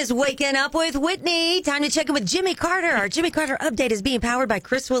Is Waking Up with Whitney. Time to check in with Jimmy Carter. Our Jimmy Carter update is being powered by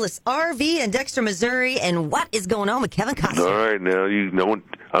Chris Willis RV in Dexter, Missouri. And what is going on with Kevin Costner? All right, now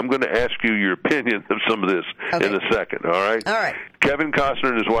I'm going to ask you your opinion of some of this in a second. All right. All right. Kevin Costner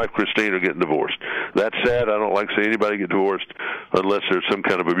and his wife Christine are getting divorced. That's sad. I don't like to see anybody get divorced unless there's some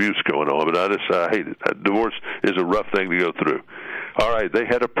kind of abuse going on. But I hate it. Divorce is a rough thing to go through. All right, they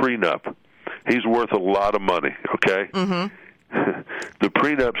had a prenup. He's worth a lot of money. Okay. Mm-hmm. The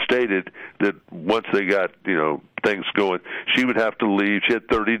prenup stated that once they got, things going, she would have to leave. She had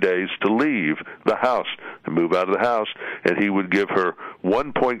 30 days to leave the house, to move out of the house, and he would give her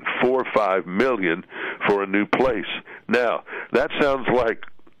 $1.45 million for a new place. Now, that sounds like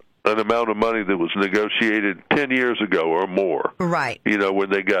an amount of money that was negotiated 10 years ago or more. Right. When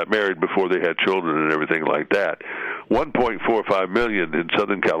they got married before they had children and everything like that. $1.45 million in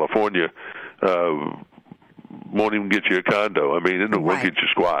Southern California won't even get you a condo. I mean, it won't get you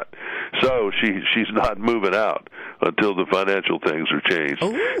squat. So she's not moving out until the financial things are changed.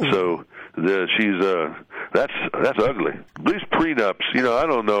 Ooh. So that's ugly. These prenups, I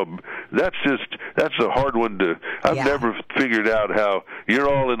don't know. That's a hard one to. I've never figured out how you're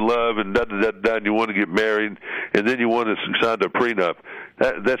all in love and and you want to get married, and then you want to sign a prenup.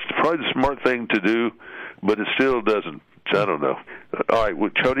 That's probably the smart thing to do, but it still doesn't. I don't know. All right,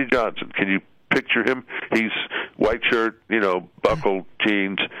 with Cody Johnson, can you picture him? He's white shirt, buckled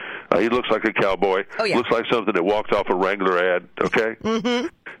jeans. He looks like a cowboy. Oh, yeah. Looks like something that walked off a Wrangler ad, okay? Mm-hmm.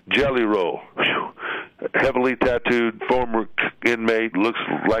 Jelly Roll. Heavily tattooed former inmate, looks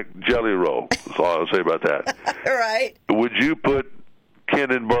like Jelly Roll. That's all I'll say about that. Right. Would you put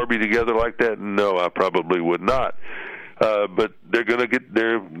Ken and Barbie together like that? No, I probably would not. But they're going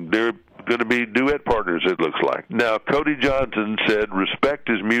to be duet partners, it looks like. Now, Cody Johnson said, respect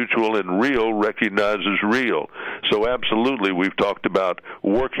is mutual and real recognizes real. So absolutely, we've talked about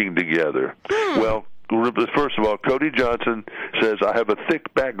working together. Well, first of all, Cody Johnson says, I have a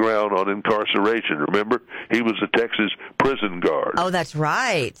thick background on incarceration. Remember? He was a Texas prison guard. Oh, that's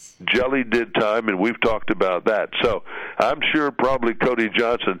right. Jelly did time, and we've talked about that. So I'm sure probably Cody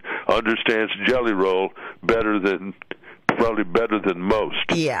Johnson understands Jelly Roll probably better than most.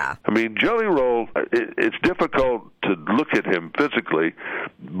 Yeah. I mean, Jelly Roll, it's difficult to look at him physically,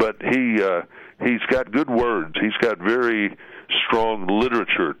 but he's got good words. He's got very strong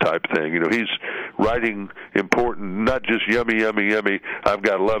literature type thing. He's writing important, not just yummy, yummy, yummy, I've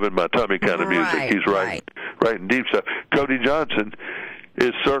got love in my tummy kind of music. He's writing deep stuff. Cody Johnson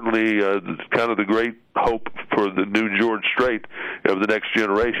is certainly kind of the great hope for the new George Strait of the next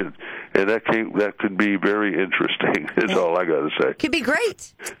generation. And that could be very interesting, is all I got to say. Could be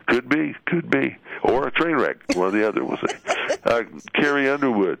great. Could be. Or a train wreck, one or the other, we'll say. Carrie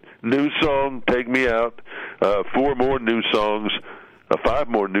Underwood, new song, Take Me Out. 4 more new songs. 5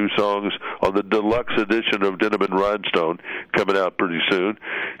 more new songs on the deluxe edition of Denim and Rhinestone coming out pretty soon.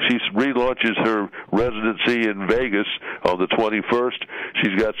 She relaunches her residency in Vegas on the 21st.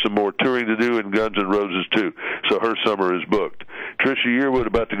 She's got some more touring to do in Guns N' Roses, too. So her summer is booked. Trisha Yearwood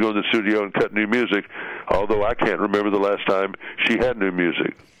about to go in the studio and cut new music, although I can't remember the last time she had new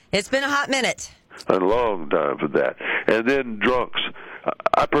music. It's been a hot minute. A long time for that. And then drunks.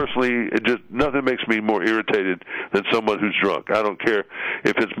 I personally, nothing makes me more irritated than someone who's drunk. I don't care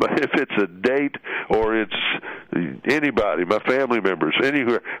if it's a date or it's anybody, my family members,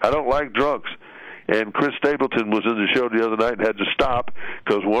 anywhere. I don't like drunks. And Chris Stapleton was in the show the other night and had to stop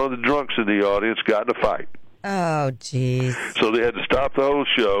because one of the drunks in the audience got in a fight. Oh, jeez. So they had to stop the whole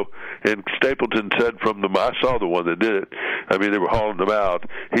show, and Stapleton said I saw the one that did it. I mean, they were hauling him out.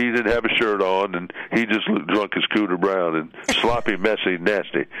 He didn't have a shirt on, and he just looked drunk as Cooter Brown and sloppy, messy,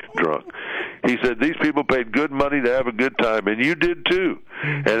 nasty drunk. He said, these people paid good money to have a good time, and you did too.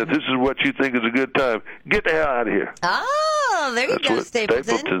 And if this is what you think is a good time, get the hell out of here. Oh, there you go, Stapleton.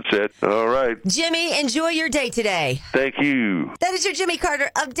 Stapleton said. All right. Jimmy, enjoy your day today. Thank you. That is your Jimmy Carter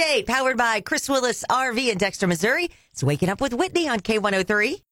update, powered by Chris Willis RV in Dexter, Missouri. It's Waking Up with Whitney on K103.